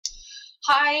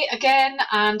Hi again,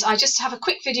 and I just have a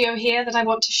quick video here that I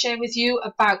want to share with you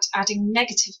about adding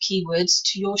negative keywords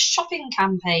to your shopping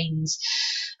campaigns.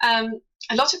 A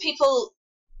lot of people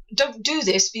don't do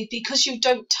this because you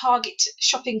don't target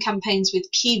shopping campaigns with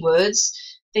keywords.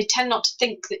 They tend not to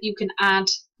think that you can add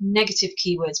negative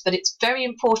keywords, but it's very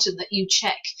important that you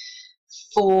check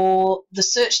for the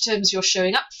search terms you're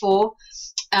showing up for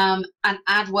and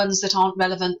add ones that aren't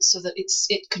relevant so that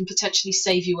it can potentially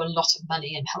save you a lot of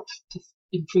money and help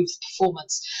improve the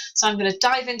performance. So I'm going to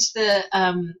dive into the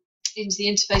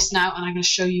interface now, and I'm going to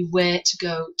show you where to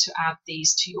go to add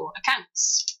these to your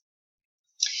accounts.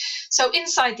 So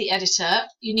inside the editor,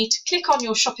 you need to click on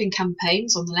your shopping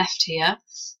campaigns on the left here,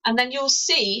 and then you'll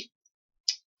see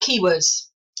keywords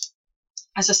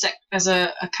as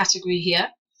a category here.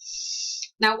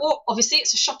 Now, obviously,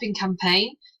 it's a shopping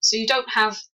campaign, so you don't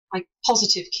have like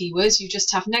positive keywords, you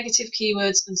just have negative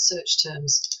keywords and search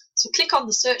terms. So click on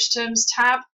the search terms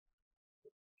tab,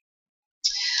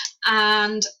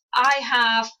 and I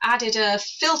have added a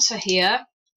filter here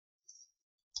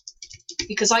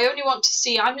because I only want to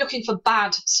see, I'm looking for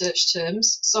bad search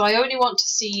terms, so I only want to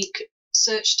see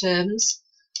search terms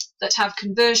that have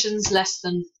conversions less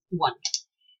than 1.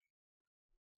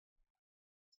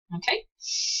 Okay.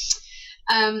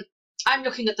 I'm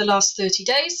looking at the last 30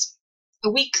 days,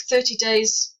 a week, 30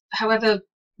 days, however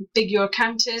big your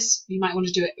account is. You might want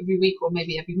to do it every week or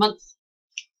maybe every month.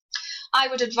 I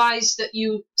would advise that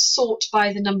you sort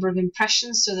by the number of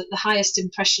impressions so that the highest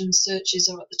impression searches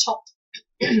are at the top.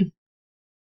 And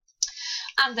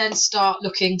then start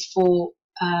looking for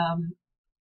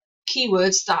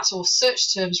keywords or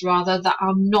search terms rather, that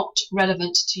are not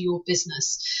relevant to your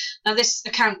business. Now this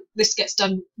gets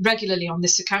done regularly on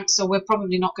this account, so we're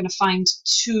probably not going to find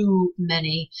too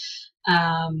many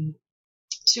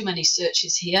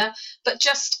searches here. But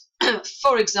just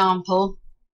for example,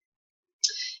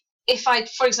 if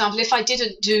I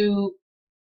didn't do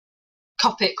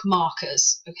Copic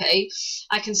markers, okay,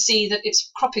 I can see that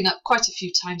it's cropping up quite a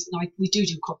few times. Now we do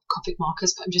Copic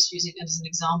markers, but I'm just using it as an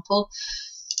example.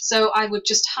 So I would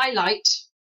just highlight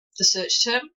the search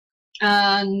term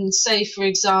and say, for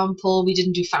example, we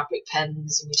didn't do fabric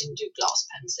pens and we didn't do glass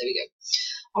pens. There we go.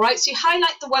 All right, so you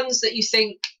highlight the ones that you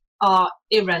think are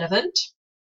irrelevant.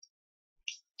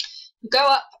 You go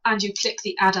up and you click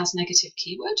the Add as Negative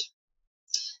keyword.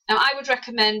 Now, I would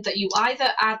recommend that you either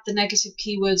add the negative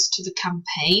keywords to the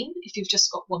campaign. If you've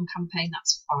just got one campaign,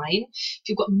 that's fine. If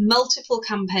you've got multiple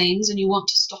campaigns and you want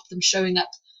to stop them showing up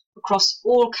across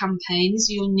all campaigns,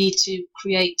 you'll need to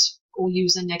create or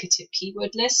use a negative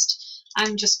keyword list.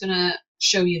 I'm just going to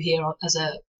show you here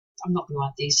I'm not going to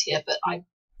add these here, but I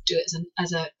do it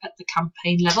at the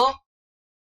campaign level.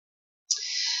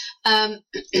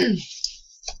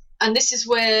 And this is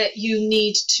where you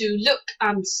need to look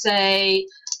and say,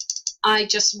 I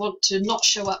just want to not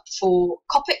show up for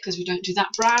Copic because we don't do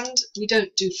that brand. We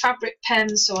don't do fabric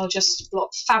pens, so I'll just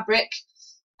block fabric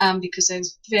because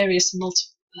there's various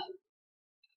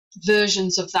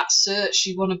versions of that search.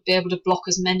 You want to be able to block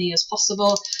as many as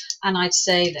possible, and I'd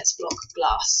say let's block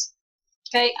glass.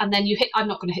 Okay, and then you hit, I'm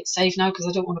not going to hit save now because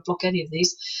I don't want to block any of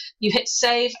these. You hit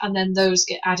save, and then those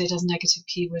get added as negative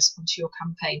keywords onto your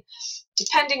campaign.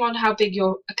 Depending on how big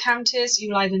your account is,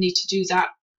 you'll either need to do that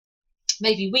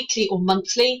maybe weekly or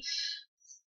monthly,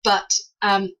 but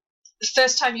the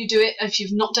first time you do it, if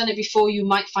you've not done it before, you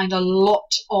might find a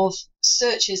lot of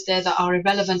searches there that are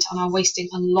irrelevant and are wasting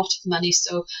a lot of money.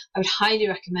 So I would highly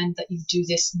recommend that you do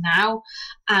this now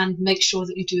and make sure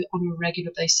that you do it on a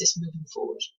regular basis moving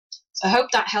forward. So I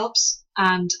hope that helps,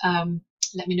 and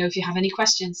let me know if you have any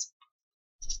questions.